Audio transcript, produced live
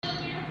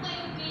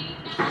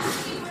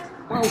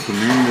Welcome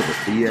into the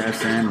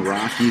BSN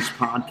Rockies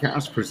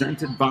podcast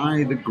presented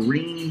by The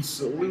Green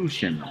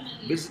Solution.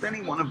 Visit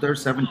any one of their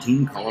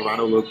 17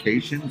 Colorado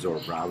locations or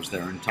browse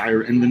their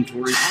entire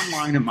inventory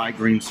online at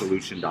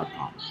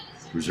mygreensolution.com.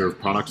 Reserve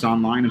products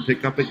online and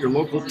pick up at your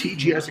local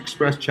TGS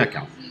Express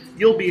checkout.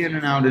 You'll be in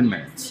and out in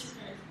minutes.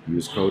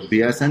 Use code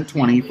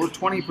BSN20 for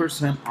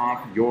 20%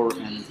 off your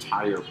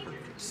entire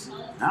purchase.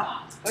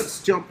 Now,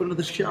 let's jump into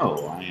the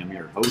show. I am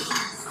your host,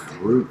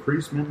 Drew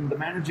Priestman, the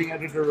managing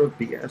editor of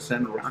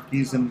BSN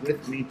Rockies, and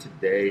with me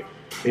today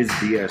is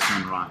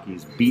BSN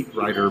Rockies beat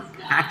writer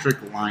Patrick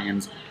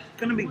Lyons.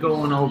 Going to be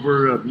going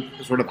over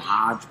a sort of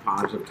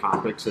hodgepodge of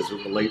topics as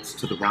it relates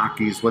to the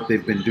Rockies, what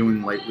they've been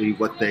doing lately,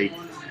 what they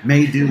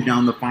may do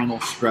down the final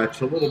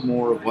stretch, a little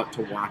more of what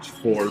to watch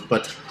for.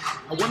 But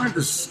I wanted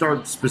to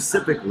start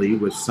specifically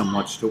with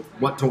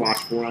what to watch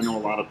for. I know a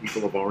lot of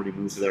people have already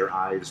moved their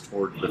eyes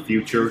toward the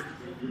future.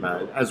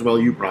 As well,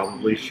 you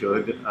probably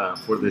should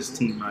for this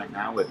team right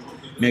now. It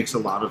makes a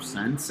lot of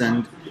sense,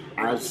 and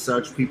as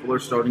such, people are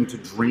starting to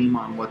dream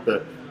on what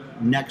the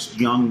next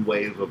young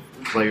wave of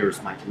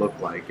players might look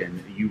like.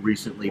 And you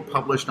recently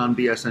published on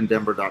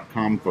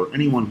bsndenver.com for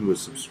anyone who is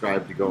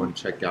subscribed to go and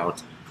check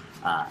out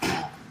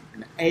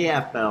an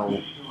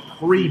AFL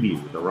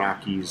preview. The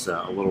Rockies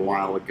a little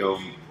while ago,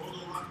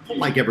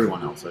 like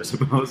everyone else, I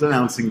suppose,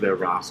 announcing their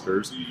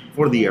rosters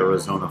for the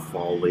Arizona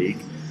Fall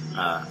League.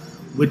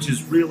 Which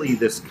is really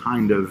this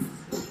kind of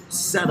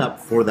setup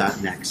for that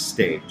next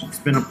stage. It's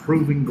been a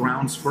proving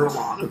grounds for a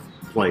lot of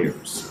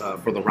players,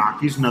 for the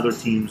Rockies and other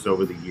teams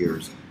over the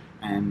years.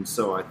 And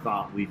so I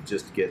thought we'd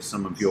just get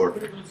some of your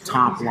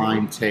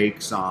top-line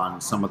takes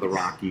on some of the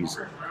Rockies'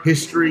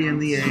 history in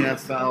the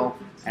AFL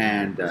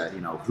and,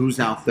 who's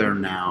out there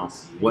now,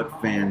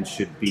 what fans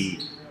should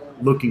be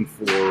looking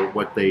for,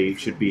 what they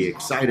should be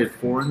excited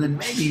for, and then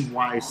maybe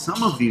why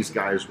some of these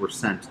guys were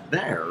sent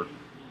there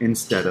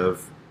instead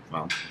of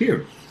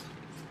here.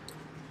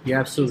 You're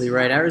absolutely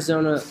right.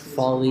 Arizona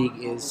Fall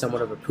League is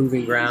somewhat of a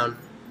proving ground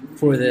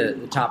for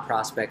the top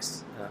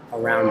prospects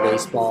around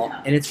baseball.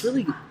 And it's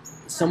really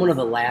somewhat of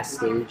a last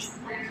stage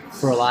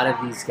for a lot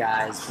of these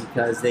guys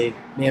because they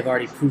may have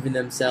already proven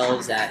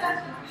themselves at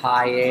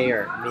high A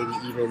or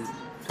maybe even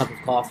a cup of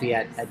coffee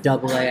at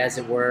double A, as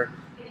it were.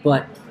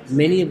 But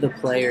many of the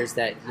players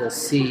that you'll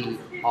see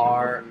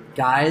are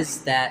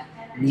guys that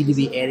need to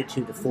be added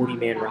to the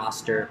 40-man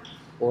roster,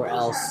 or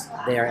else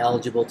they are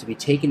eligible to be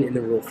taken in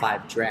the Rule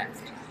 5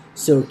 draft.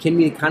 So it can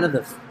be kind of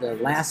the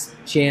last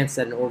chance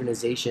that an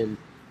organization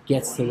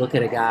gets to look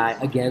at a guy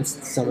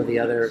against some of the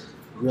other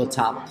real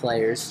top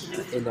players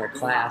in their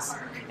class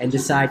and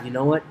decide, you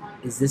know what,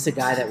 is this a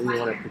guy that we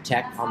want to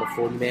protect on the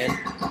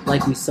 40-man,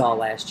 like we saw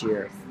last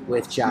year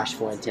with Josh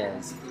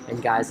Fuentes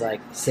and guys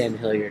like Sam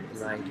Hilliard and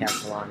Ryan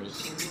Castellani?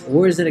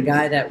 Or is it a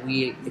guy that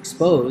we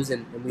expose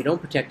and we don't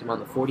protect him on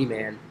the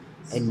 40-man,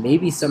 and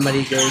maybe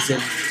somebody goes in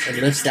and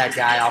lifts that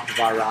guy off of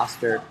our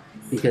roster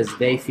because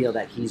they feel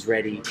that he's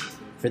ready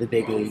for the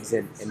big leagues.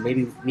 And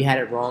maybe we had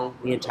it wrong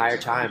the entire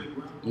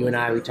time. You and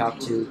I, we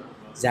talked to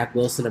Zach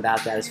Wilson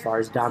about that as far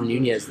as Dom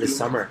Nunez this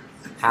summer.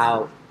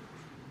 How,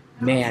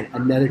 man,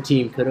 another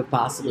team could have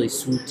possibly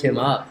swooped him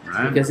up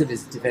because of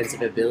his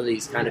defensive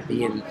abilities kind of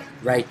being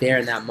right there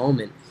in that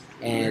moment.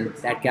 And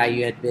that guy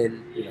you had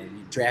been, you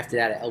drafted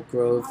out of Elk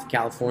Grove,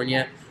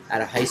 California,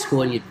 out of high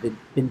school, and you'd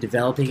been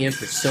developing him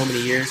for so many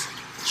years.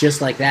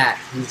 Just like that,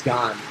 he's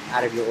gone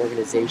out of your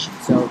organization.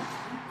 So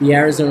the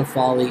Arizona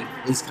Fall League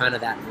is kind of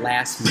that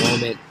last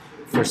moment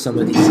for some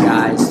of these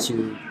guys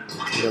to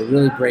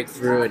really break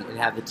through and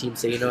have the team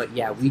say, you know what,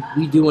 yeah,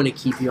 we do want to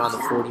keep you on the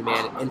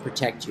 40-man and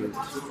protect you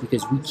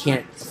because we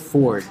can't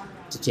afford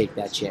to take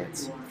that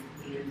chance.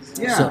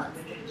 Yeah. So,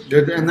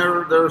 and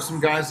there are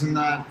some guys in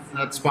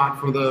that spot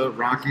for the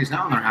Rockies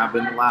now, and there have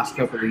been the last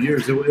couple of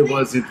years. It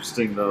was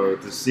interesting, though,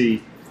 to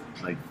see,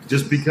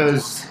 just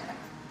because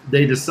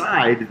they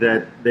decide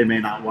that they may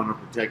not want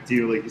to protect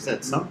you, like you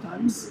said,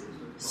 sometimes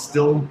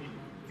still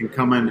can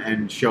come in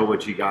and show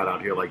what you got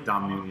out here, like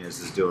Dom Nunez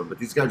is doing. But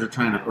these guys are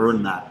trying to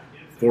earn that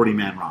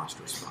 40-man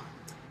roster spot.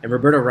 And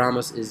Roberto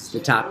Ramos is the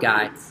top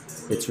guy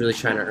that's really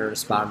trying to earn a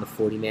spot on the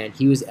 40-man.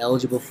 He was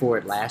eligible for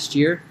it last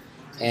year,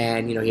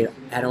 and he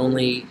had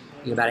only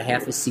about a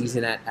half a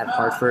season at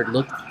Hartford.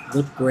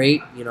 Looked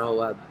great,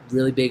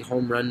 really big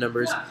home run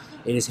numbers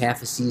in his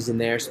half a season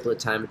there, split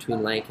time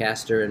between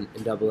Lancaster and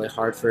Double-A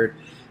Hartford.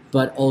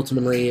 But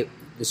ultimately,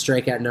 the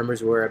strikeout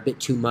numbers were a bit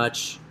too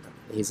much.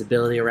 His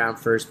ability around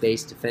first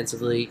base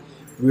defensively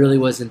really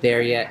wasn't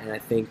there yet, and I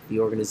think the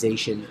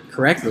organization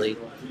correctly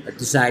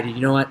decided,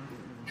 you know what,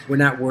 we're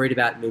not worried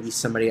about maybe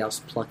somebody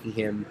else plucking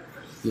him,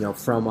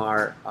 from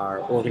our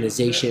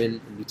organization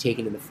and be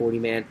taken in the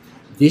 40-man.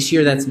 This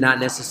year, that's not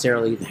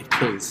necessarily the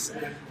case.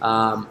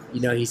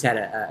 He's had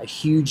a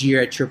huge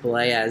year at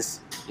AAA, as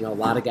a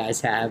lot of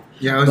guys have.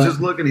 Yeah, I was just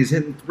looking. He's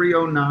hitting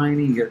 309.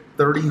 He got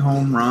 30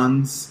 home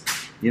runs.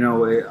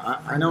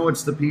 I know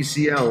it's the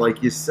PCL,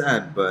 like you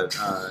said, but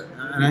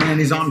and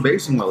he's on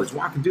basing well. He's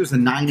walking through a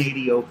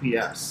 980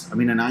 OPS. I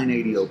mean, a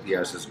 980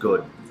 OPS is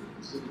good.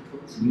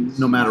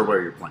 no matter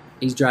where you're playing.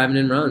 He's driving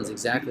in runs,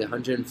 exactly.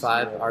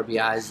 105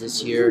 RBIs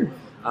this year.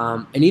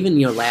 And even,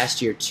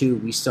 last year, too,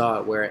 we saw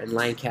it where in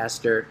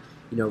Lancaster,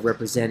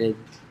 represented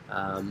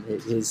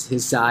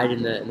his side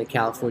in the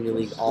California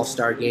League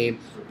All-Star game.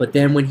 But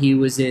then when he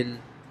was in,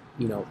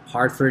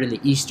 Hartford in the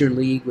Eastern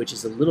League, which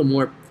is a little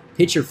more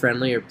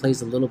pitcher-friendly or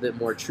plays a little bit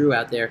more true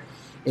out there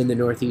in the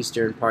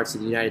northeastern parts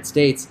of the United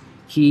States,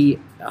 he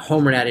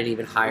homered at an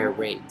even higher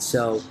rate.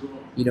 So,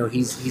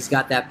 he's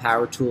got that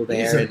power tool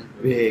there. He's a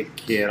big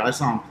kid. I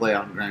saw him play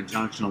out in Grand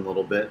Junction a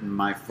little bit, and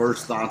my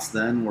first thoughts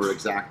then were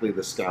exactly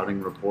the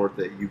scouting report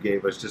that you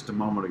gave us just a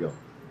moment ago.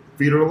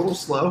 Feet are a little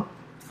slow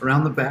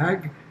around the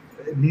bag.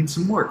 It needs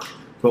some work.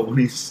 But when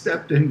he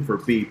stepped in for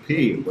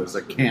BP, it was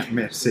a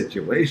can't-miss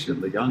situation.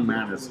 The young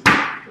man is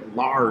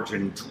large,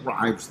 and he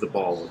drives the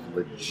ball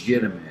with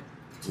legitimate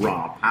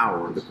raw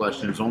power. The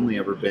question has only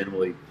ever been,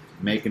 will he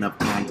make enough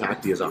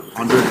contact? He has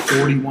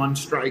 141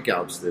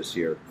 strikeouts this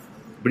year,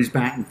 but he's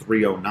batting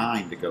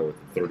 .309 to go with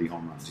 30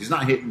 home runs. He's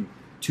not hitting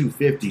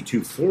 250,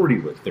 240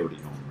 with 30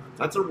 home runs.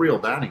 That's a real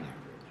batting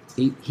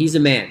average. He's a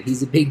man.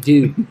 He's a big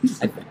dude.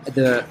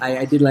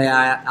 I did lay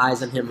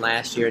eyes on him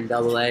last year in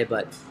Double-A,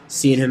 but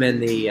seeing him in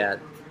the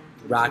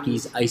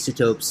Rockies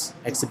Isotopes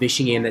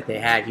exhibition game that they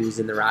had, he was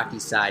in the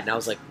Rockies side, and I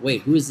was like,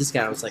 wait, who is this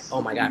guy? I was like,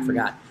 oh my God, I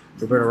forgot.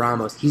 Roberto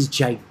Ramos. He's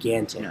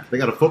gigantic. Yeah, they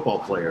got a football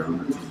player on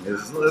the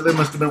team. They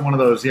must have been one of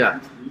those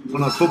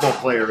football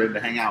player in to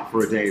hang out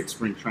for a day at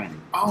spring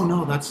training. Oh,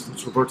 no, that's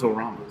Roberto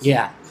Ramos.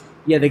 Yeah.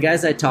 Yeah, the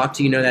guys I talked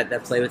to,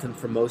 that play with him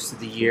for most of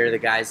the year, the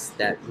guys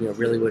that,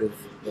 really would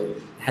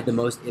have had the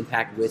most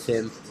impact with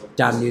him.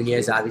 Dom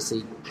Nunez,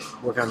 obviously,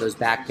 working on those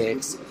back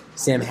picks.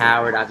 Sam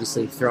Howard,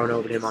 obviously, thrown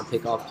over to him on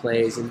pickoff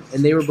plays. And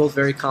they were both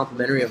very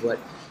complimentary of what,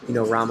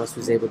 Ramos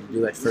was able to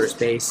do at first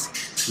base.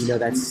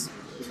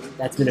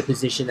 That's been a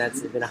position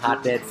that's been a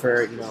hotbed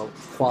for,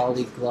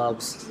 quality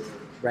gloves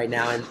right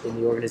now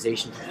in the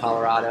organization for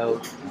Colorado.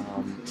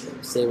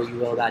 Say what you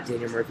will about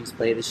Daniel Murphy's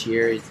play this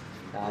year.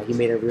 He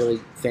made a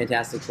really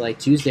fantastic play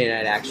Tuesday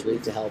night, actually,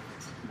 to help,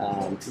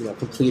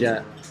 complete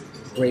a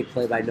great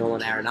play by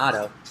Nolan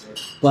Arenado.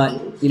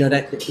 But,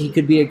 that he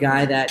could be a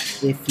guy that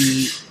if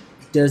he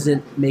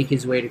doesn't make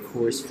his way to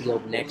Coors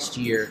Field next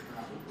year,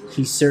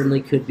 he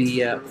certainly could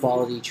be a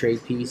quality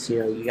trade piece.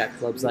 You got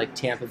clubs like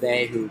Tampa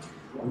Bay who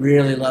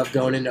really love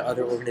going into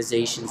other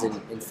organizations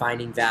and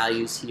finding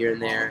values here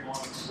and there.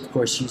 Of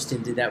course,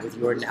 Houston did that with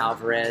Yordan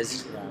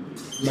Alvarez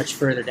much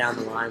further down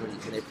the line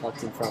when they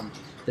plucked him from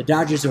the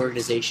Dodgers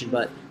organization.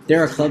 But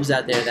there are clubs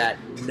out there that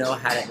know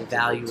how to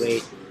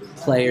evaluate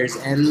players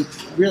and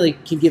really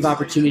can give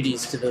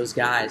opportunities to those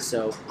guys.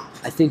 So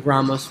I think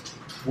Ramos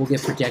will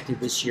get protected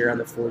this year on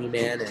the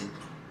 40-man, and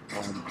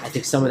I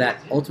think some of that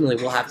ultimately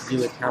will have to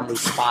do with how many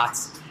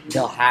spots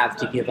they'll have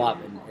to give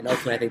up. And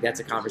ultimately, I think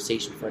that's a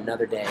conversation for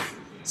another day,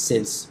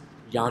 since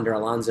Yonder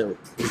Alonso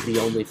is the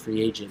only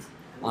free agent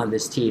on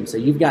this team. So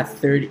you've got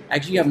you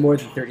got more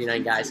than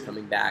 39 guys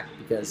coming back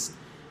because,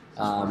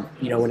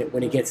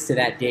 when it gets to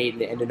that date in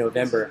the end of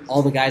November,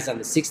 all the guys on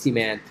the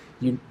 60-man,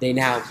 they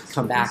now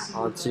come back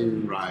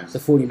onto the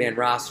 40-man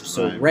roster.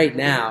 So right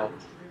now,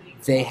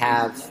 they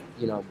have,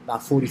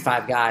 about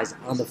 45 guys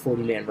on the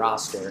 40-man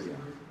roster.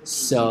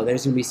 So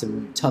there's going to be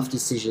some tough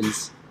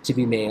decisions to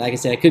be made. Like I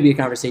said, it could be a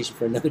conversation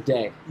for another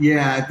day.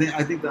 Yeah,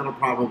 I think that'll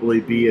probably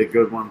be a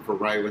good one for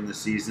right when the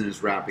season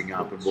is wrapping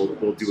up, and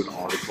we'll do an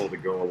article to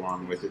go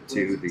along with it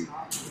too, the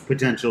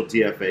potential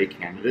DFA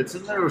candidates.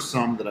 And there are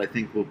some that I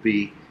think will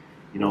be,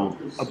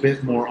 a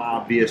bit more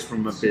obvious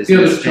from a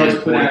business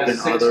standpoint than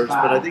others.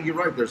 But I think you're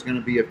right. There's going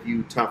to be a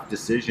few tough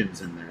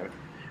decisions in there.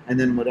 And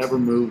then whatever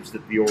moves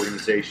that the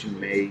organization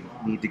may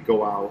need to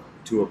go out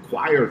to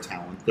acquire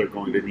talent, they're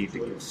going to need to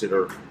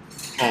consider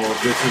all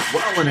of this as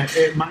well. And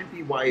it might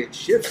be why it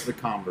shifts the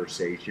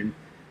conversation.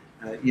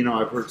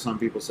 I've heard some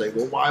people say,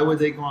 well, why would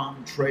they go out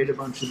and trade a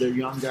bunch of their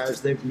young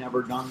guys? They've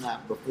never done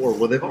that before.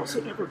 Well, they've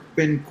also never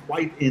been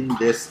quite in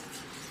this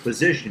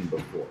position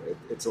before.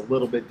 It's a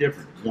little bit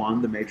different.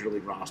 One, the Major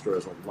League roster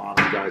has a lot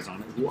of guys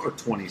on it who are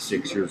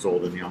 26 years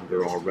old and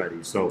younger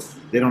already, so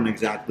they don't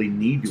exactly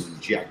need to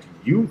inject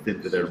youth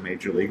into their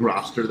Major League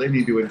roster. They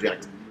need to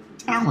inject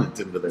talent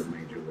into their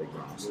Major League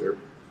roster.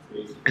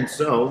 And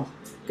so,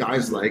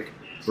 guys like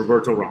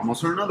Roberto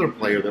Ramos are another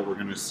player that we're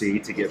going to see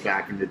to get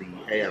back into the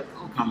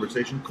AFL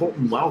conversation.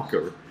 Colton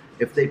Welker,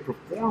 if they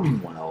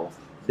perform well,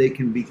 they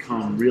can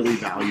become really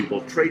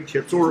valuable trade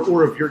chips.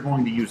 Or if you're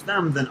going to use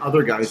them, then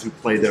other guys who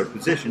play their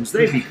positions,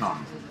 they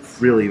become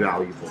really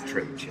valuable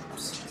trade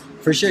chips.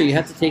 For sure, you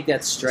have to take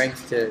that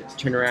strength to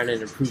turn around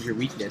and improve your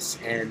weakness.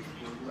 And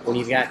when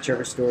you've got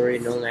Trevor Story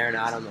and Nolan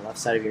Arenado on the left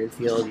side of your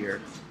infield,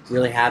 you're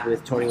really happy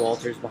with Tony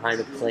Walters behind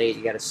the plate.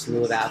 You got a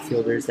slew of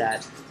outfielders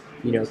that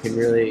can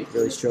really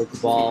stroke the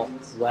ball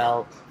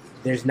well.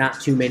 there's not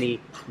too many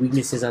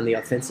weaknesses on the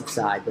offensive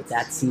side, but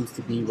that seems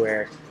to be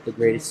where the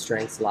greatest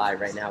strengths lie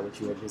right now with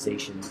the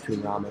organization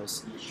between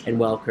Ramos and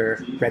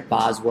Welker. Brett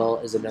Boswell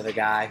is another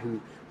guy who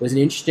was an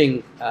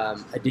interesting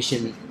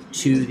addition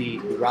to the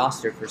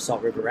roster for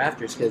Salt River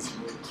Raptors because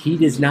he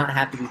does not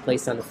have to be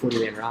placed on the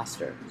 40-man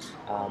roster.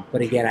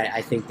 But again,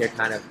 I think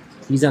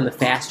he's on the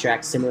fast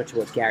track, similar to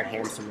what Garrett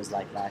Hampson was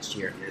like last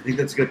year. I think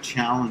that's a good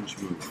challenge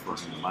move for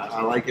him.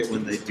 I like it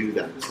when they do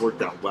that. It's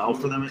worked out well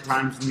for them at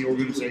times in the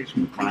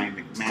organization with Brian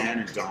McMahon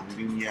and Dom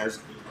Nunez,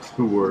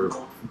 who were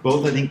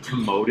both, I think,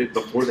 promoted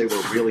before they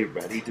were really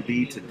ready to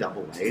be to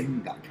Double-A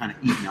and got kind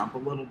of eaten up a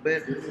little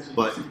bit,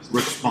 but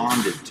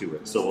responded to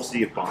it. So we'll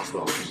see if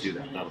Boswell can do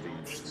that. That'll be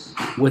interesting.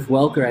 With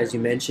Welker, as you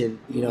mentioned,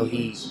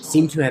 he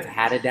seemed to have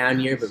had a down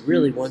year, but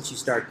really once you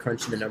start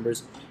crunching the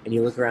numbers and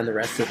you look around the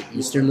rest of the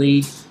Eastern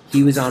League,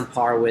 he was on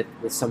par with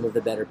some of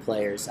the better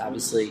players.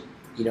 Obviously,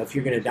 if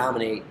you're going to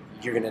dominate,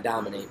 you're going to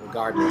dominate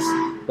regardless.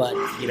 But,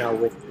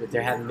 with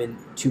there haven't been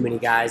too many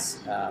guys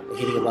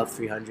hitting above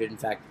 300. In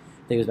fact,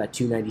 I think it was about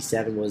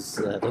 297 was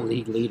the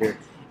league leader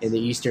in the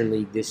Eastern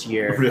League this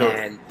year. Really?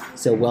 And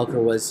so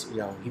Welker was,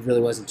 he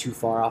really wasn't too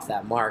far off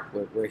that mark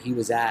where he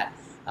was at.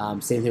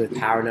 Same thing with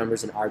power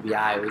numbers and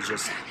RBI. It was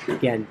just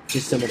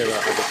some of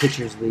the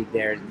pitchers league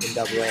there in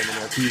Double-A in the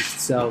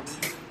Northeast. So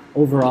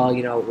overall,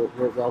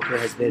 what Welker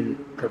has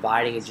been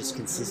providing is just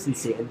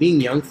consistency and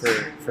being young for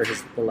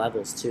the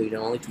levels too.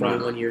 Only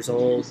 21 years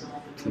old.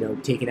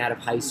 Taken out of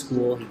high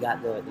school, he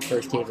got the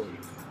first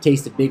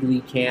taste of big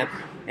league camp,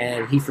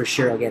 and he for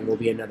sure again will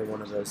be another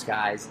one of those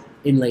guys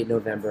in late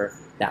November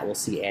that we'll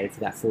see added to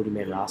that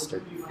 40-man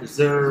roster. Is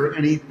there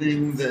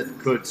anything that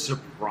could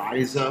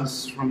surprise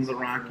us from the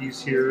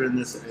Rockies here in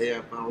this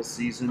AFL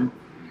season?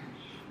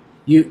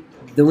 The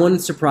one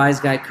surprise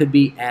guy could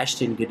be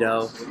Ashton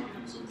Godot.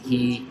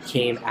 He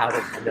came out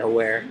of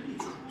nowhere.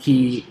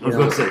 I was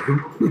about to say,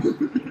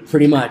 who?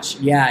 Pretty much,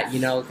 yeah.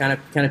 Kind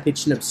of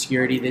pitched in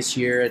obscurity this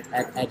year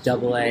at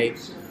Double-A.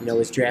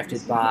 Was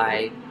drafted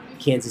by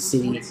Kansas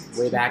City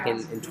way back in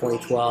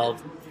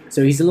 2012.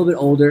 So he's a little bit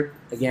older,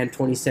 again,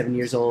 27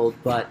 years old.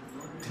 But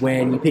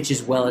when you pitch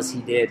as well as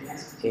he did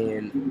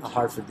in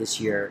Hartford this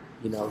year,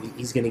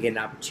 he's going to get an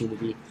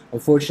opportunity.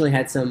 Unfortunately,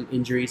 had some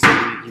injuries, so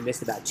he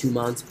missed about 2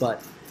 months,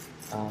 but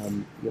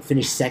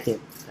finished second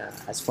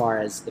as far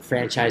as the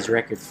franchise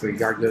record for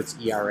Yard Goats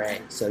ERA.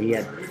 So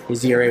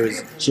his ERA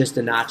was just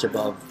a notch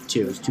above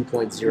 2. It was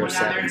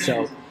 2.07.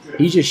 So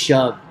he just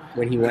shoved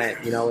when he went.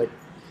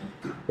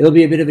 It'll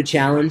be a bit of a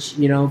challenge,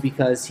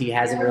 because he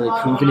hasn't really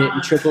proven it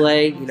in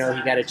AAA. He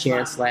got a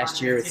chance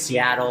last year with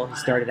Seattle. He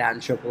started out in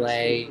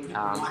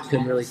AAA,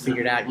 couldn't really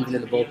figure it out even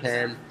in the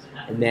bullpen,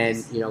 and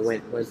then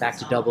went back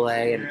to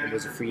Double-A and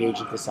was a free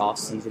agent this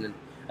offseason. And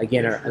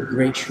again, a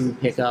great shrewd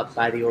pickup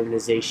by the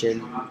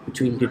organization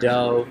between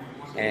Godot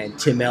and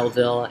Tim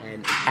Melville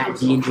and Pat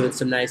Dean doing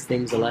some nice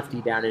things, a lefty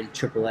down in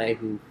AAA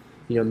who,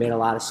 made a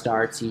lot of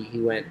starts.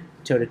 He went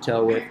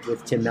toe-to-toe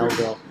with Tim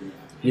Melville.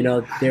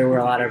 There were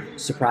a lot of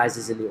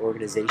surprises in the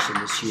organization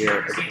this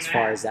year as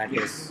far as that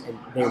goes, and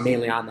they were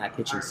mainly on that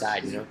pitching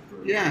side,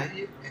 Yeah,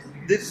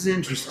 this is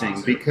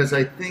interesting because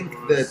I think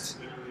that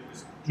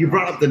you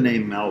brought up the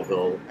name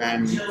Melville,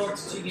 and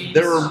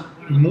there are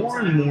more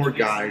and more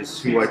guys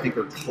who I think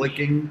are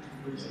clicking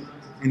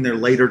in their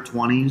later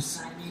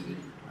 20s,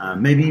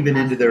 maybe even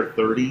into their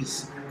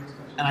 30s.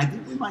 And I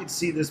think we might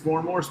see this more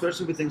and more,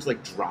 especially with things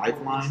like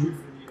Driveline,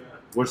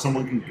 where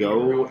someone can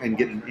go and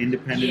get an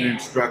independent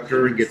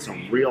instructor and get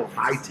some real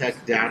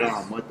high-tech data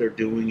on what they're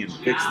doing and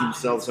fix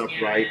themselves up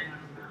right.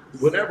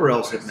 Whatever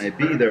else it may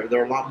be, there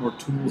are a lot more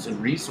tools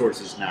and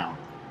resources now.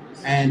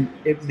 And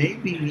it may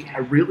be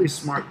a really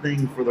smart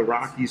thing for the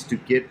Rockies to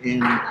get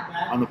in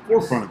on the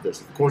forefront of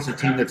this. Of course, a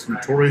team that's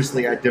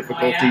notoriously had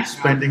difficulty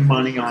spending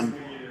money on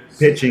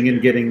pitching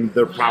and getting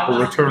the proper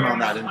return on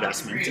that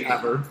investment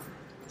ever.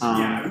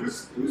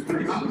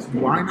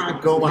 Why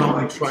not go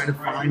out and try to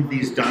find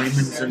these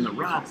diamonds in the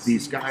rough,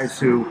 these guys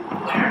who,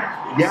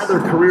 their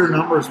career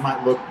numbers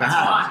might look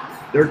bad.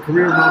 Their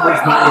career numbers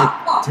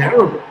might look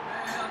terrible.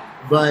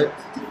 But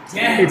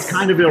it's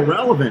kind of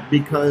irrelevant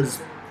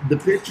because the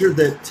pitcher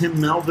that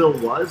Tim Melville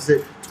was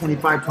at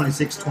 25,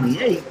 26,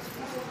 28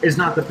 is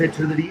not the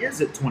pitcher that he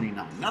is at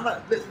 29.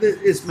 Now,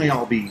 this may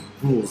all be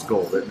fool's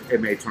gold.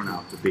 It may turn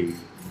out to be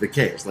the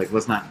case.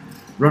 Let's not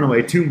run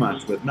away too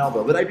much with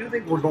Melville. But I do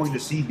think we're going to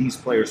see these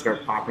players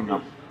start popping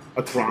up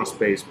across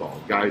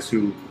baseball. Guys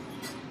who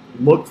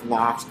looked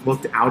lost,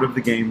 looked out of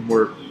the game,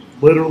 were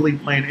literally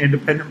playing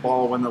independent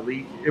ball when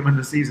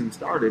the season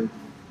started.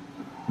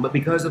 But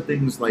because of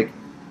things like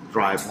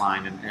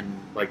Driveline and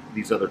like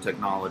these other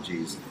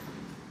technologies,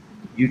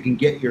 you can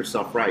get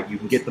yourself right. You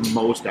can get the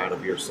most out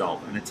of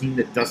yourself. And a team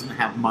that doesn't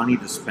have money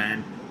to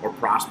spend or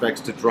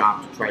prospects to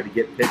drop to try to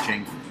get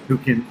pitching, who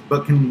can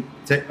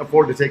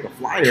afford to take a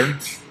flyer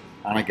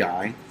on a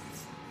guy,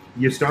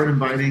 you start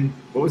inviting,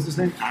 what was his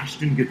name?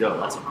 Ashton Godot.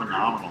 That's a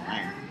phenomenal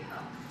name.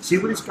 See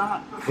what he's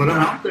got. Put him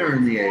out there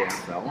in the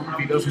AFL. And if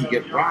he doesn't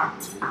get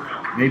rocked,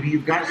 maybe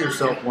you've got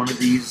yourself one of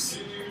these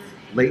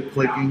late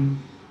clicking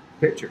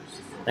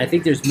pitchers. And I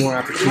think there's more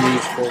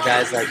opportunities for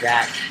guys like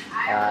that.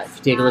 If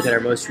you take a look at our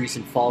most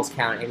recent falls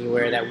count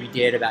anywhere that we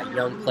did about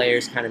young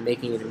players kind of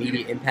making an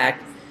immediate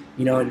impact,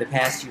 in the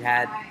past you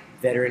had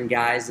veteran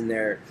guys in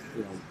their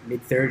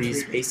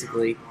mid-30s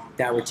basically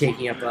that were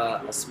taking up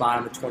a spot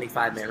on the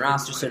 25-man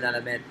roster. So now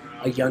that meant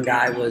a young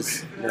guy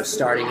was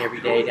starting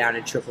every day down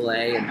in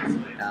AAA,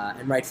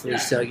 and rightfully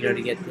so,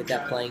 to get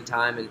that playing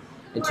time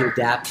and to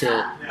adapt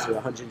to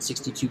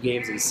 162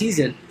 games in a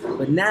season.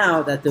 But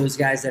now that those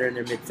guys that are in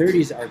their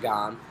mid-30s are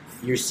gone,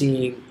 you're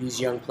seeing these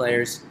young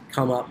players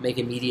come up, make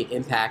immediate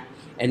impact.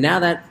 And now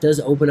that does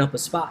open up a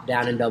spot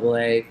down in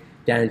AA,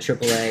 down in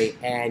AAA,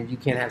 and you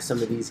can have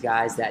some of these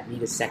guys that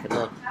need a second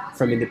look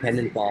from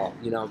independent ball.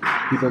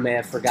 People may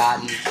have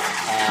forgotten,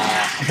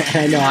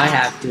 I know I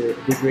have to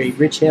a degree,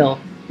 Rich Hill,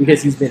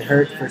 because he's been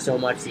hurt for so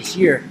much this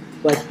year.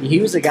 But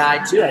he was a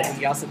guy, too. I think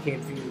he also came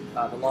through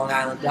the Long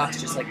Island Ducks,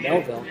 just like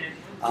Melville.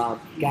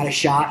 Got a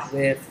shot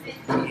with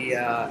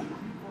the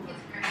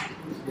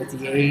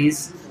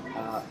A's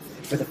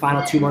for the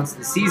final 2 months of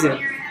the season.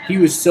 He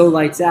was so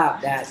lights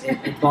out that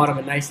it bought him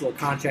a nice little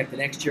contract the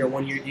next year, a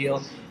 1-year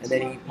deal, and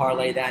then he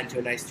parlayed that into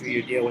a nice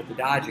 3-year deal with the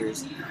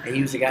Dodgers. And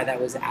he was a guy that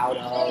was out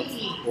of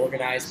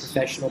organized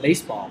professional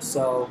baseball.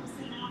 So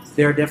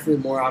there are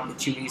definitely more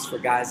opportunities for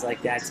guys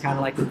like that. It's kind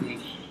of like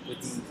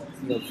with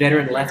the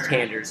veteran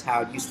left-handers,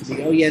 how it used to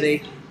be. Oh yeah,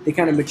 they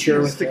kind of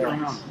mature with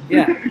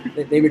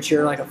they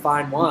mature like a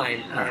fine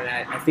wine,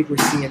 and I think we're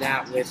seeing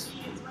that with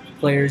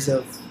players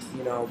of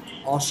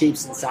all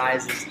shapes and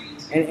sizes.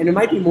 And it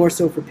might be more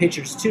so for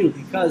pitchers, too,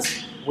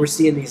 because we're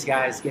seeing these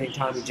guys getting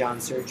Tommy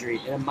John surgery,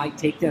 and it might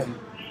take them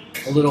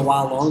a little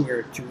while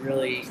longer to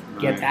really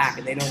get back,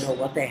 and they don't know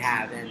what they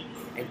have.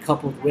 And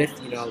coupled with,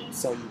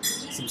 some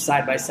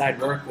side-by-side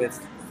work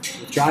with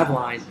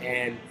Driveline,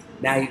 and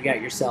now you've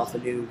got yourself a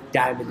new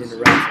diamond in the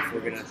rough if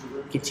we're going to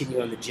continue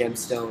on the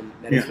gemstone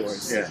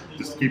metaphors. Yeah,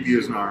 just keep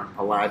using our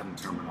Aladdin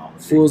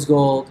terminology. Fool's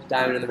gold,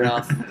 diamond in the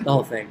rough, the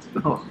whole thing.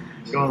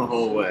 Going the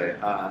whole way.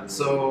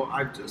 So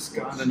I've just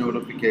got a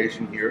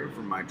notification here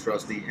from my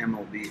trusty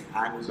MLB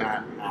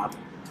At-Bat app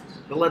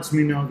that lets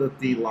me know that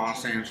the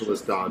Los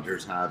Angeles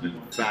Dodgers have,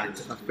 in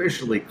fact,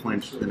 officially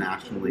clinched the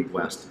National League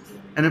West.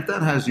 And if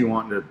that has you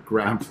wanting to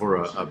grab for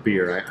a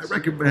beer, I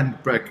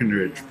recommend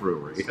Breckenridge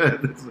Brewery.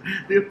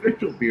 The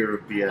official beer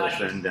of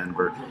BSN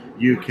Denver.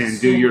 You can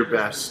do your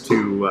best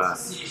to...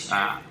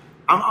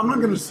 I'm not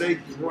going to say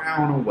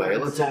drown away.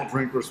 Let's all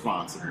drink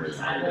responsibly.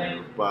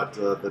 But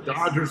the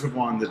Dodgers have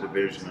won the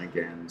division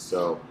again,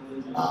 so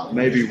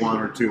maybe one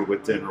or two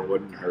with dinner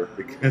wouldn't hurt.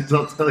 Because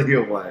I'll tell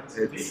you what,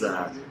 it's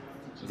 7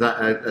 in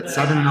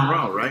a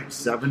row, right?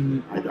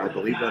 7. I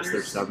believe that's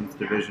their 7th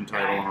division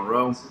title in a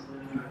row.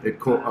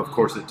 Of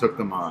course, it took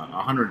them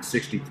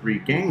 163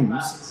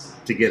 games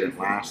to get it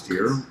last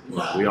year.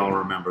 We all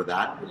remember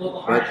that.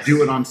 But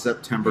do it on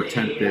September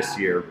 10th this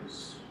year.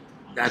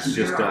 That's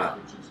just a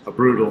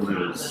brutal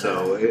news.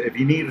 So if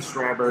you need a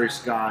strawberry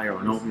sky or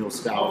an oatmeal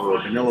stout or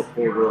a vanilla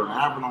porter or an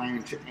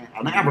avalanche,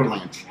 have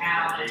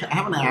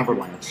an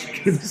avalanche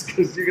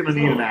because you're going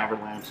to need an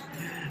avalanche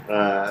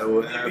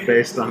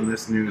based on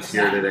this news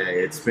here today.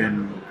 It's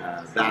been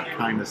that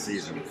kind of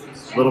season.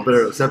 A little bit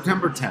early.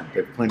 September 10th,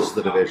 they've clinched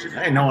the division.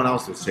 Hey, no one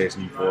else was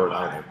chasing you for it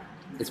either.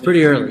 It's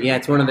pretty early. Yeah,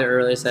 it's one of the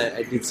earliest.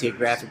 I did see a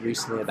graphic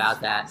recently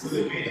about that,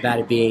 about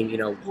it being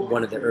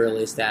one of the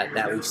earliest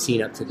that we've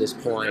seen up to this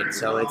point.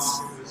 So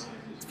it's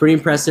pretty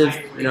impressive.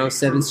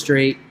 7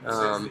 straight,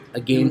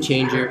 a game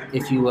changer,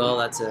 if you will.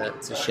 That's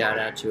a shout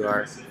out to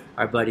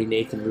our buddy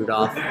Nathan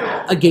Rudolph.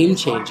 A game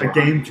changer. A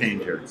game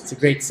changer. It's a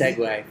great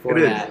segue for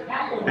that.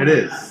 It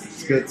is.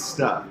 It's good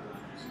stuff.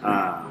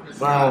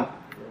 Well,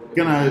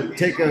 gonna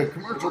take a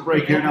commercial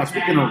break here now.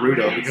 Speaking of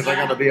Rudo, because I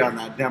got to be on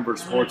that Denver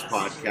Sports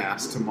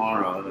Podcast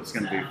tomorrow. That's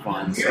gonna be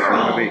fun. So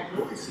I'm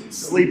gonna be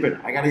sleeping.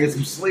 I got to get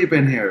some sleep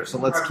in here. So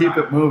let's keep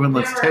it moving.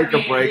 Let's take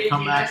a break.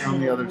 Come back on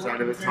the other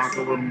side of it. Talk a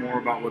little more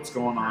about what's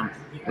going on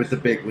with the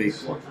big league.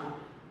 Don't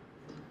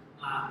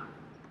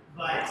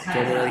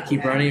really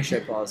keep running your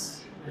shit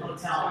balls.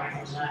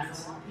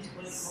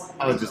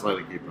 I'll just let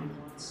it keep running.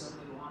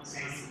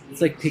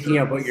 It's like picking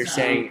up what you're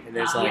saying, and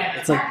it's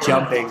like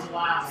jumping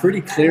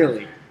pretty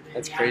clearly.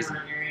 That's crazy.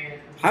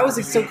 How is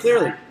it so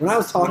clearly? When I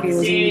was talking, it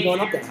wasn't even going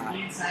up that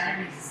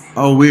high.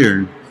 Oh,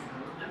 weird.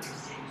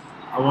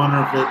 I wonder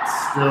if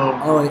it's still...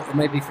 Oh, it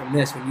might be from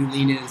this. When you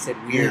leaned in and said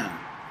weird.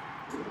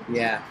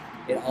 Yeah.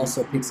 It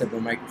also picks up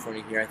a microphone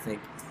in here, I think.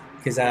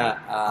 Because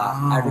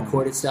I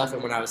recorded stuff,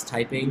 and when I was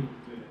typing,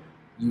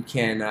 you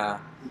can...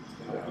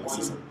 let's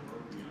see something.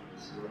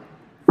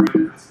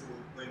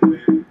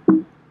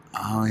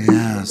 Oh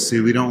yeah. See,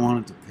 we don't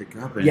want it to pick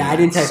up anything. Yeah, I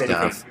didn't type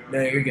anything.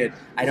 No, you're good.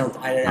 I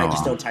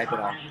just don't type at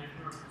all.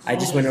 I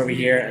just went over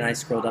here and I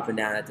scrolled up and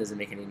down. That doesn't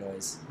make any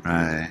noise.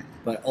 Right.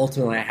 But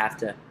ultimately, I have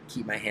to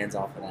keep my hands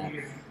off of that.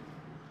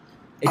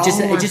 It just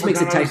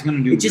makes a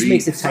typing thing.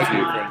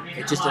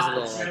 It just does a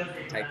little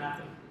typing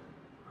thing.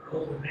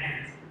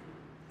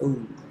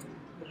 Ooh.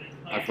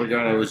 I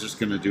forgot I was just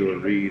gonna do a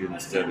read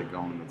instead of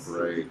going to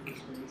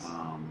break.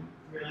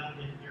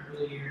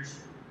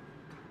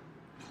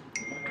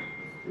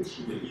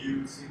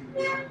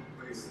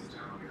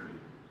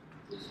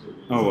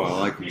 Oh,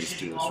 well, I can just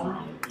do this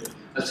wrong.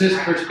 Assist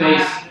first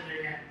base,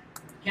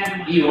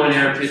 E1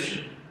 error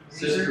pitch.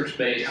 Assist first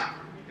base,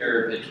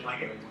 error pitch.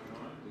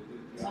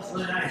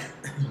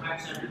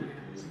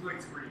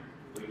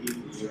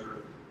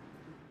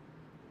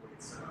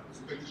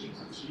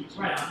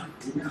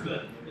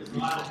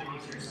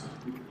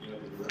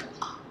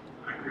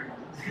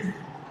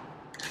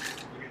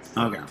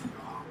 Okay.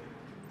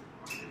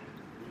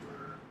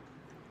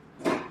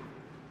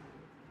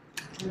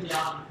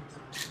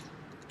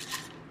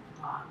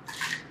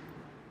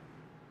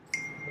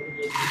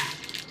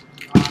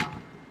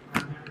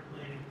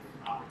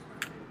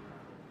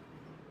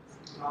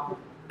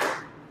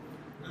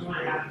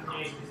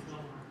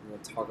 We'll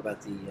talk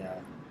about the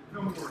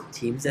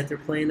teams that they're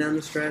playing down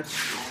the stretch.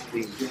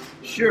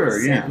 Sure,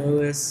 St. yeah.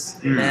 Louis,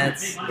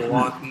 Mets,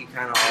 Milwaukee,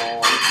 kind of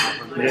all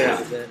a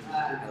little bit.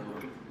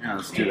 Yeah,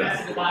 let's do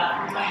that.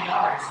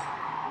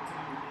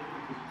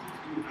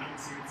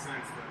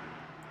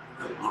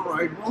 All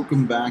right,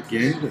 welcome back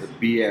into the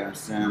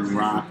BSN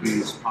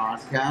Rockies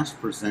podcast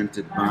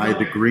presented by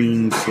The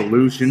Green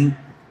Solution.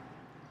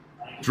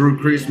 Drew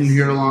Creasman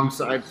here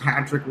alongside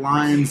Patrick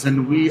Lyons,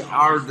 and we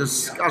are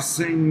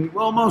discussing,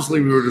 well,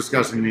 mostly we were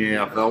discussing the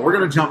AFL. We're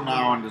going to jump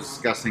now on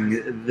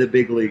discussing the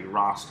big league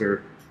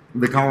roster,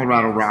 the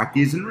Colorado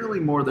Rockies, and really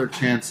more their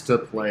chance to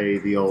play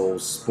the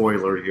old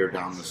spoiler here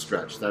down the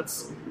stretch.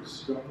 That's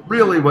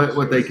really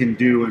what they can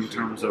do in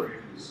terms of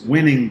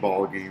winning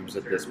ball games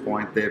at this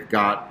point. They've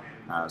got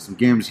some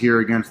games here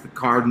against the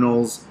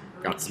Cardinals,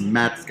 got some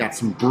Mets, got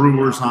some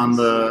Brewers on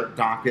the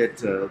docket.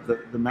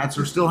 The Mets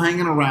are still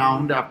hanging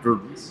around after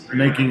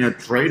making a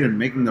trade and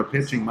making their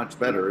pitching much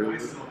better.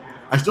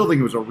 I still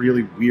think it was a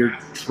really weird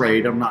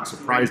trade. I'm not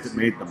surprised it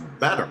made them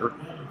better,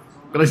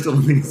 but I still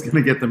think it's going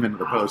to get them into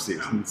the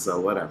postseason, so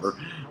whatever.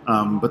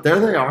 But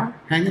there they are,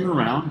 hanging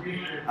around.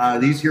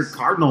 These here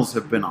Cardinals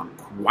have been on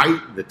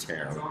quite the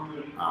tear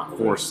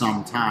for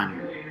some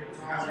time.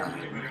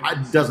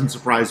 It doesn't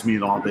surprise me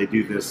at all. They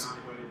do this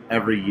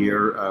every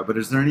year. But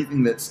is there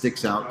anything that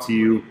sticks out to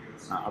you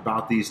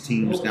about these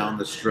teams down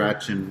the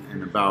stretch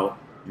and about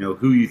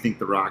who you think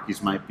the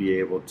Rockies might be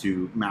able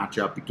to match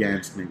up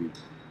against, maybe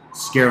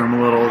scare them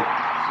a little,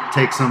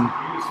 take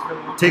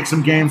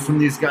some games from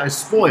these guys,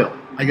 spoil?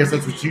 I guess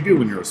that's what you do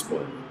when you're a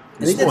spoiler.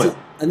 I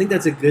think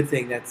that's a good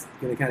thing. That's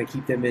going to kind of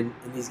keep them in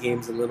these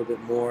games a little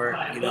bit more.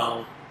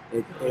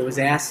 It was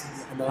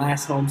asked in the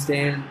last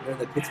homestand during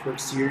the Pittsburgh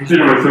series.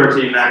 Number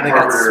 13, Matt they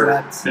got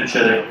Carpenter,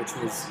 swept, which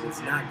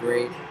was not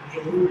great.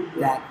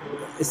 That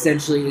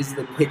essentially is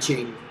the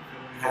pitching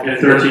having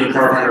a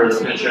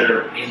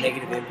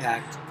negative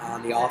impact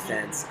on the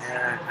offense,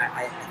 and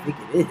I think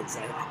it is.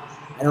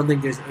 I don't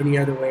think there's any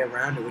other way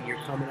around it. When you're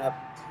coming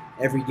up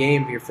every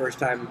game for your first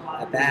time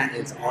at bat, and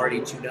it's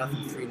already 2-0,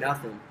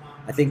 3-0.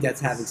 I think that's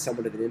having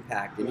somewhat of an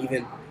impact. And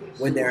even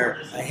when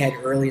they're ahead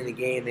early in the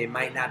game, they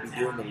might not be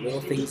doing the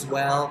little things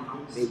well,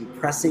 maybe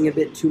pressing a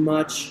bit too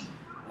much,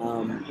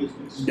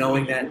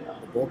 knowing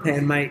that the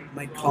bullpen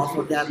might cough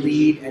up that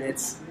lead, and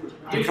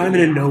they're kind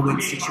of in a no-win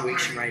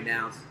situation right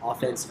now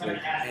offensively.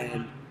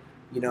 And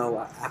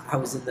I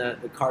was in the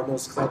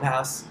Cardinals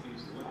clubhouse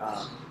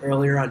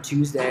earlier on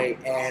Tuesday,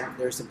 and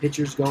there's some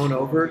pitchers going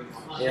over.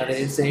 They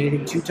didn't say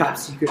anything too top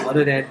secret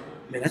other than,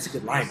 man, that's a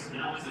good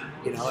lineup.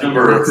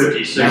 Number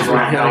 56,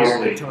 Ryan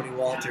Helsley, Tony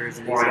Walters,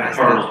 and these guys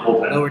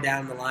lower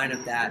down the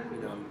lineup that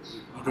you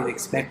didn't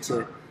expect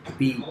to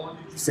be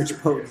such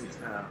potent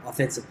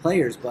offensive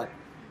players, but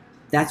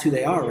that's who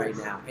they are right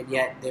now. And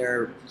yet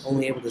they're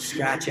only able to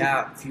scratch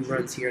out a few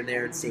runs here and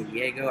there in San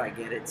Diego. I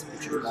get it, it's a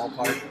pitcher's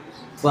ballpark.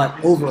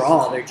 But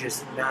overall, they're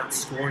just not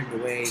scoring the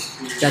way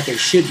that they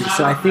should be.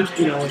 So I think,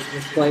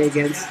 with play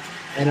against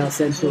NL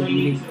Central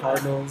leading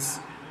Cardinals,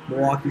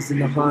 Milwaukee's in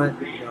the hunt.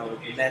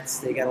 The Mets,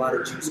 they got a lot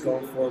of juice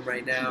going for them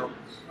right now.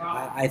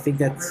 I think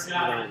that's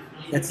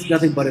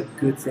nothing but a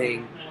good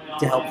thing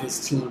to help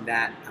this team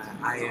that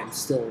I am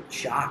still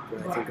shocked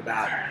when I think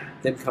about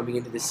them coming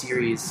into the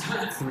series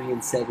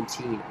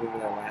 3-17 over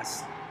their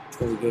last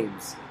 20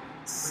 games.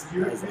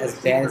 As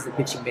bad as the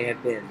pitching may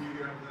have been,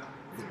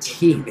 the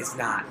team is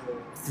not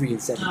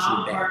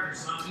 3-17 bad.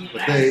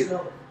 But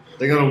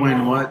they got to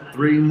win,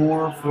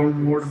 4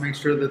 more to make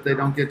sure that they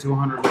don't get to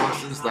 100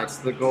 losses? That's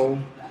the goal?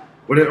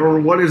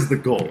 What is the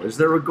goal? Is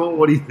there a goal?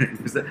 What do you think?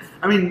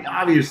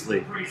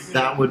 Obviously,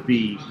 that would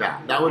be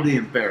bad. That would be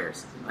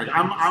embarrassing.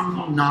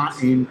 I'm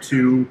not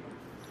into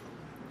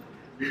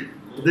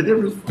the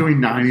difference between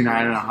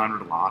 99 and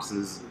 100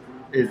 losses.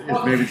 Is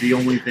maybe the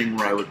only thing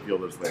where I would feel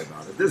this way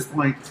about it. At this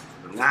point,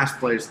 the last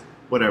place,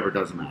 whatever,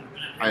 doesn't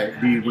matter.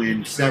 Do you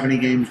win 70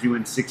 games? Do you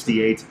win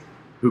 68?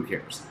 Who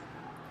cares?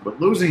 But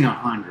losing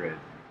 100,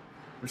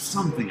 there's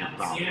something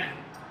about it,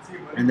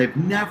 and they've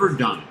never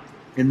done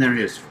it in their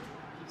history.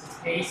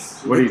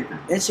 What do you think?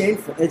 It's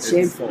shameful. It's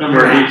shameful.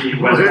 Number 18,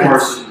 Wes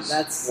Parsons.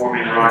 That's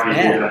Rockies.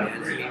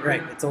 bad.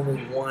 Right. It's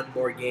only one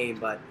more game,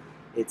 but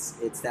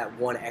it's that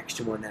one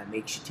extra one that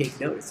makes you take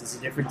notice. There's a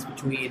difference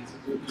between,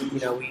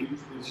 we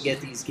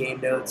get these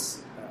game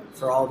notes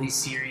for all these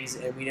series,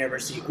 and we never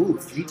see,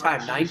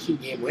 3-time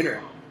 19-game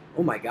winner.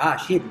 Oh my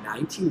gosh, he had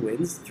 19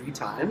 wins 3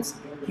 times.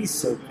 He's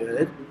so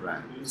good.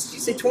 Right. You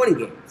say 20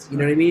 games. You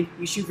know what I mean?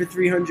 You shoot for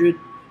 300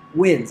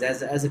 wins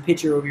as a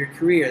pitcher over your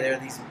career. There are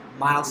these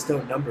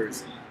milestone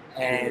numbers,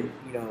 and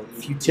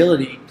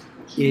futility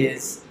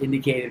is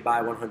indicated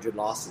by 100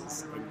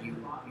 losses, and you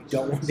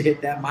don't want to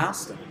hit that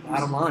milestone.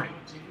 Bottom line.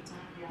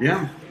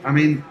 Yeah, I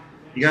mean,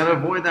 you got to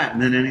avoid that,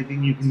 and then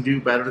anything you can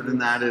do better than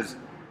that is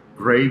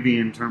gravy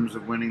in terms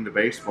of winning the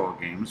baseball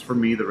games. For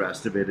me, the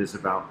rest of it is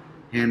about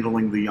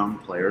handling the young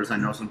players. I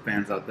know some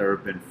fans out there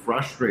have been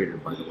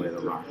frustrated by the way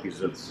the Rockies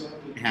have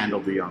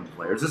handled the young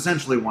players,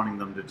 essentially wanting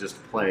them to just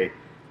play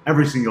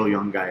every single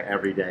young guy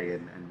every day,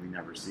 and we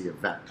never see a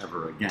vet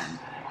ever again.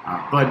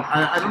 But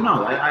I don't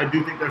know. I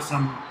do think there's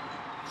some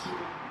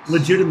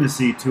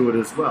legitimacy to it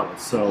as well.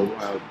 So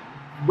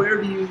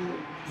where do you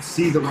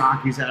see the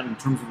Rockies at in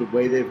terms of the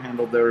way they've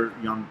handled their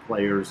young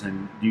players,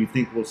 and do you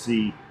think we'll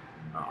see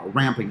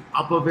ramping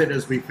up of it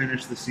as we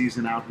finish the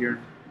season out here?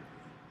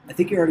 I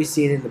think you're already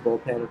seeing it in the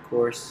bullpen, of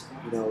course,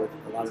 with a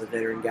lot of the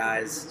veteran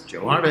guys.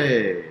 Joe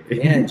Harvey.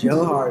 Yeah,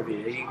 Joe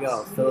Harvey. There you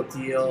go. Philip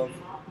Deal,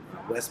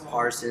 Wes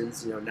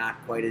Parsons, not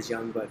quite as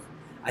young, but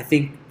I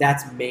think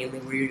that's mainly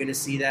where you're going to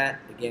see that.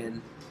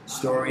 Again,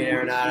 Story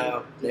and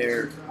Arenado,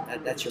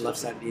 that's your left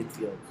side of the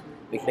infield.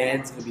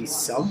 McMahon's going to be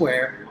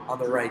somewhere on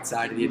the right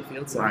side of the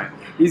infield, so right.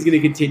 He's going to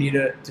continue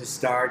to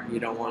start. You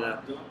don't want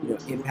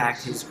to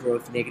impact his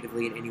growth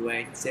negatively in any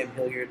way. Sam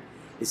Hilliard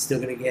is still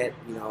going to get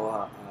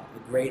a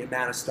great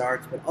amount of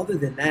starts, but other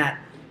than that,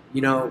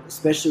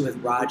 especially with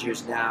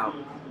Rogers now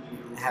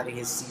having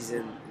his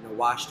season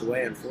washed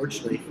away,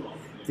 unfortunately,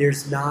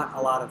 there's not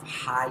a lot of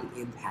high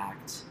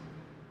impact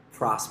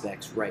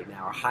prospects right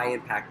now, or high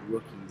impact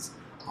rookies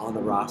on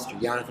the roster.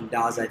 Jonathan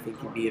Dawes, I think,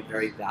 can be a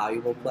very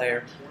valuable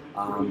player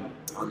on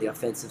the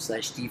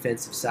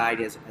offensive/defensive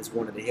side as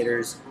one of the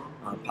hitters,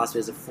 possibly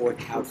as a fourth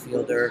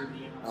outfielder.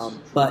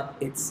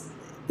 But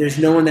there's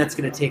no one that's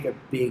going to take a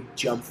big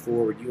jump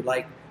forward. You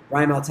like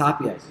Ryan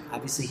Maltapia.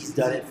 Obviously, he's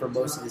done it for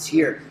most of this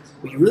year,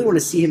 but you really want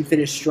to see him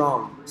finish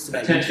strong, so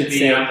that you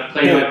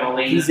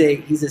can say,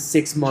 he's a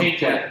 6-month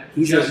player.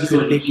 He's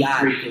a big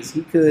guy, because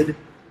he could,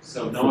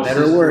 for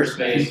better or worse,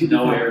 he could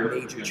become a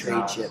major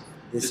trade chip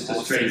this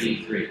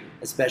offseason.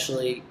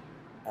 Especially,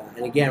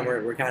 and again,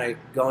 we're kind of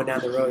going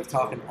down the road of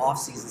talking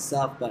off-season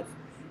stuff, but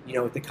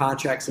with the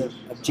contracts of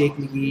Jake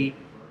McGee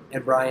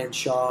and Brian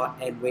Shaw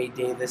and Wade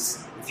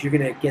Davis, if you're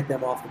going to get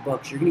them off the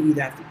books, you're going to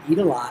either have to eat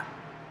a lot,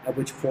 at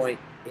which point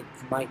it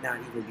might not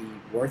even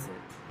be worth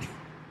it,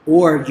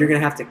 or you're going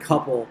to have to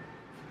couple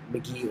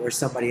McGee or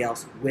somebody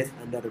else with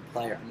another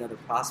player, another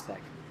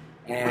prospect.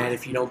 And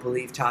if you don't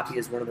believe Tapia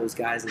is one of those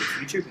guys in the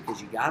future,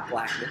 because you got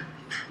Blackman,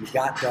 you've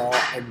got Dahl,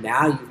 and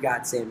now you've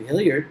got Sam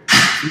Hilliard,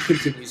 he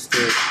continues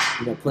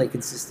to play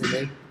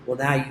consistently. Well,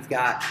 now you've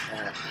got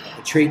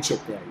a trade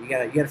chip there. You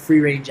got a free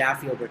range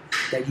outfielder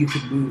that you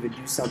can move and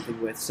do something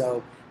with.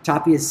 So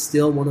Tapia is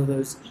still one of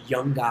those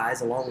young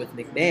guys, along with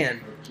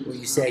McMahon, where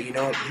you say, you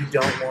don't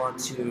want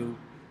to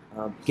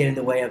get in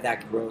the way of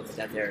that growth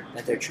that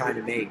they're trying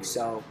to make.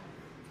 So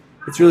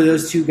it's really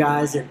those two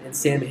guys and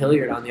Sam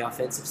Hilliard on the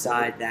offensive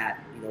side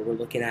that we're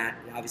looking at.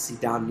 Obviously,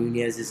 Dom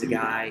Nunez is a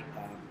guy.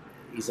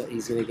 He's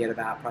going to get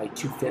about probably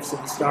 2/5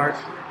 of the start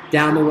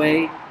down the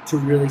way to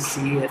really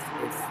see if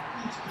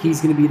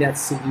he's going to be that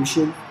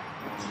solution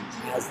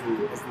as the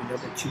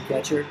number 2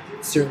 catcher.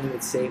 Certainly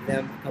would save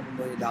them a couple $1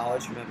 million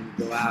from having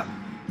to go out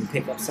and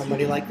pick up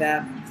somebody like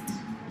that.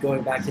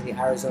 Going back to the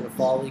Arizona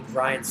Fall League,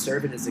 Brian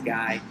Servant is a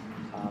guy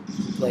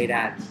who played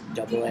at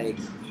AA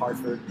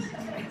Hartford,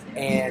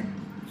 and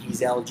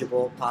he's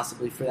eligible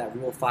possibly for that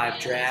Rule 5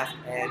 draft,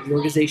 and the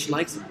organization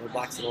likes him.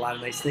 Roadblocks did a lot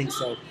of nice things,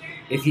 so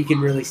if he can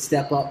really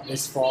step up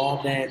this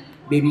fall, then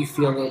maybe you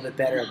feel a little bit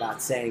better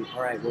about saying,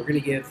 all right, we're going to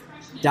give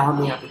Dom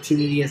the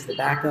opportunity as the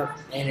backup,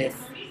 and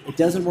if it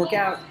doesn't work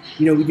out,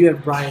 we do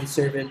have Brian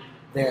Servant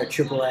there at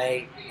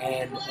AAA,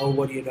 and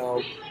what do you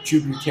know,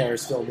 Drew Butera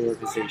is still in the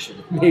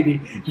organization. Maybe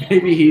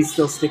he's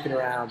still sticking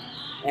around,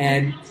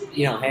 and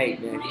hey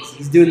man,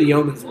 he's doing the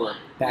yeoman's work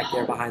back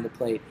there behind the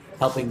plate,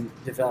 helping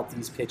develop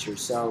these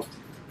pitchers. So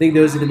I think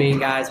those are the main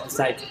guys,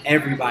 besides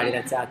everybody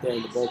that's out there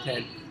in the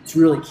bullpen. It's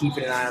really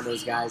keeping an eye on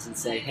those guys and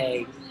say,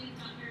 hey,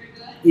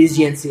 is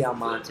Yency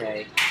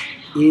Almonte,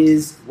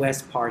 is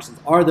Wes Parsons,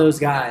 are those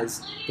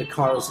guys the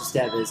Carlos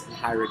Estevez and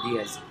Jairo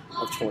Diaz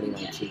of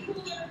 2019?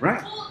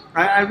 Right.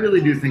 I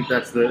really do think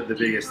that's the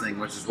biggest thing,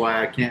 which is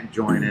why I can't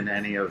join in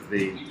any of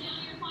the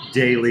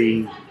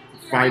daily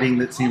fighting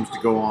that seems to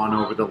go on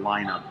over the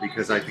lineup,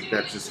 because I think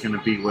that's just going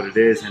to be what it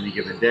is. Any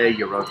given day,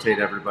 you rotate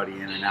everybody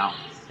in and out.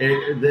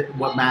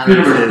 What matters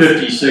Number is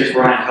 56,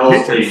 Ryan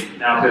Helsley,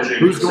 now pitching.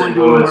 who's going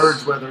to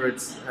emerge, whether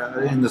it's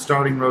in the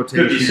starting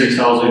rotation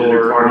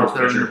or out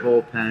there in the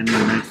bullpen.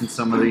 You mentioned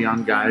some of the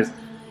young guys.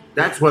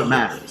 That's what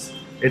matters.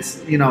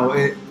 It's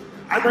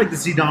I'd like to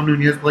see Dom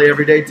Nunez play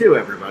every day too.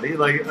 Everybody,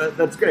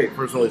 that's great.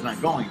 First of all, he's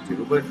not going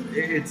to, but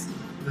it's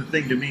the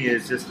thing to me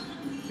is just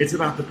it's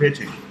about the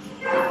pitching.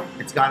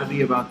 It's got to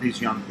be about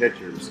these young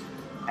pitchers.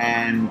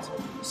 And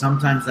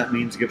sometimes that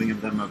means giving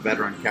them a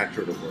veteran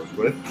catcher to work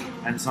with,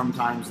 and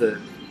sometimes it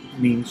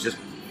means just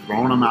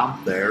throwing them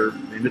out there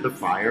into the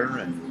fire.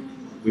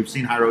 And we've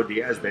seen Jairo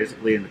Diaz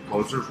basically in the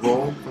closer's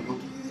role for the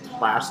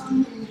last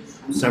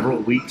several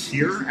weeks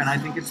here, and I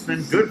think it's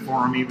been good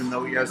for him, even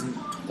though he hasn't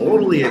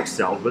totally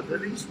excelled with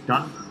it. He's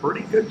done a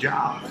pretty good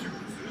job.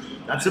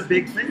 That's a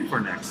big thing for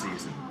next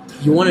season.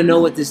 You want to know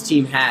what this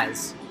team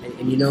has,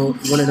 and you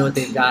want to know what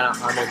they've got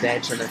on their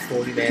bench, on their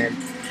 40-man.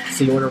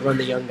 So you want to run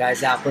the young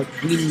guys out, but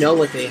we know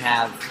what they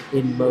have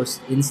in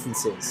most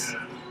instances.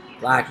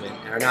 Blackman,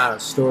 Arenado,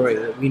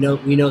 Story. We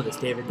know this.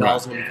 David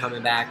Dahl's going to be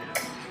coming back.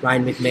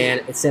 Ryan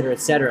McMahon, et cetera, et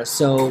cetera.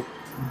 So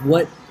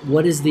what are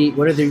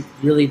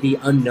really the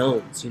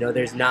unknowns?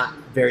 There's not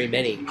very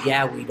many.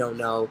 Yeah, we don't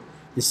know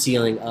the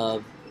ceiling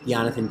of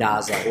Jonathan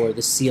Daza or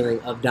the ceiling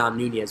of Dom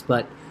Nunez,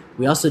 but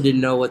we also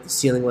didn't know what the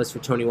ceiling was for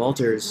Tony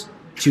Walters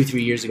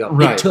 2-3 years ago.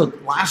 Right. It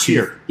took last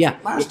year. Yeah,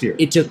 last year.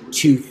 It took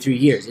 2-3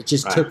 years. It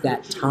just took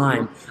that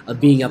time of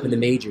being up in the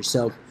majors.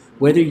 So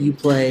whether you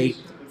play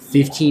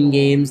 15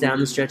 games down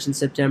the stretch in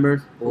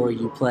September or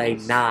you play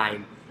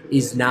 9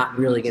 is not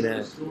really going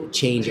to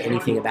change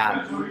anything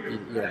about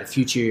the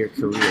future of your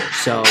career.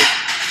 So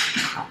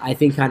I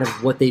think kind of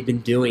what they've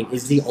been doing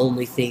is the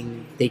only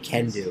thing they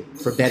can do,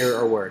 for better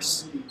or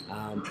worse.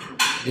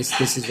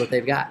 This is what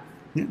they've got.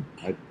 Yeah,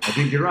 I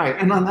think you're right.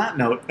 And on that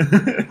note, I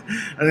think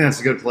that's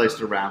a good place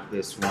to wrap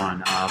this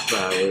one up.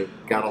 We've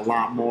got a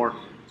lot more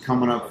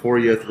coming up for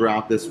you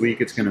throughout this week.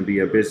 It's going to be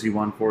a busy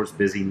one for us,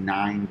 busy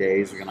 9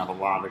 days. We're going to have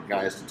a lot of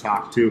guys to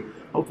talk to,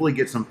 hopefully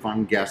get some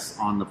fun guests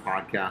on the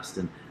podcast.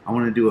 And I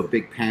want to do a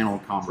big panel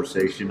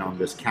conversation on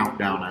this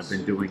countdown I've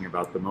been doing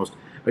about the most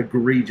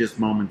egregious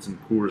moments in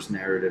Coors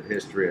narrative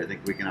history. I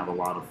think we can have a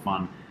lot of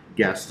fun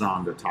guests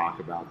on to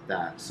talk about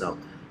that. So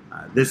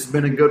this has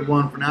been a good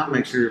one for now.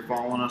 Make sure you're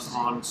following us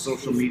on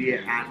social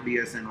media at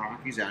BSN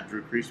Rockies, at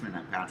Drew Creasman,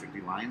 at Patrick D.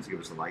 Lyons. Give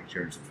us a like,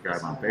 share, and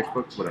subscribe on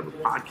Facebook, whatever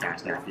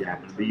podcast app you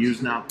happen to be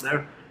using out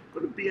there.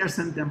 Go to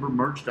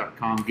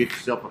bsndenvermerch.com. Get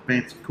yourself a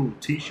fancy, cool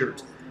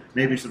t-shirt.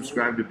 Maybe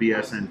subscribe to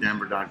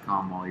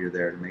bsndenver.com while you're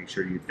there to make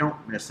sure you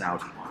don't miss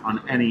out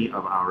on any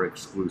of our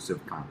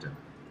exclusive content.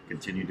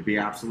 Continue to be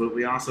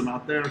absolutely awesome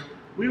out there.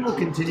 We will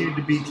continue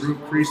to be Drew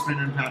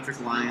Creasman and Patrick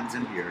Lyons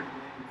in here.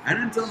 And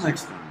until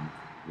next time,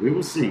 we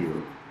will see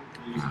you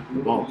at the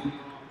ball.